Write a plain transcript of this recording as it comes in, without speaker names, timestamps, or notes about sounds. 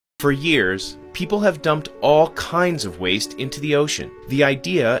For years, people have dumped all kinds of waste into the ocean. The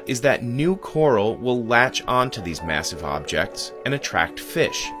idea is that new coral will latch onto these massive objects and attract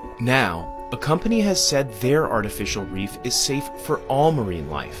fish. Now, a company has said their artificial reef is safe for all marine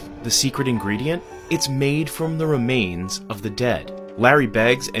life. The secret ingredient? It's made from the remains of the dead. Larry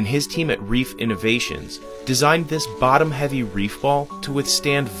Beggs and his team at Reef Innovations designed this bottom-heavy reef ball to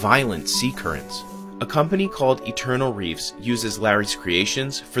withstand violent sea currents. A company called Eternal Reefs uses Larry's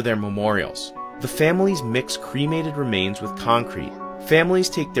creations for their memorials. The families mix cremated remains with concrete. Families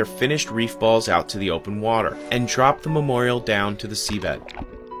take their finished reef balls out to the open water and drop the memorial down to the seabed.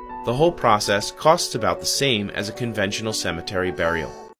 The whole process costs about the same as a conventional cemetery burial.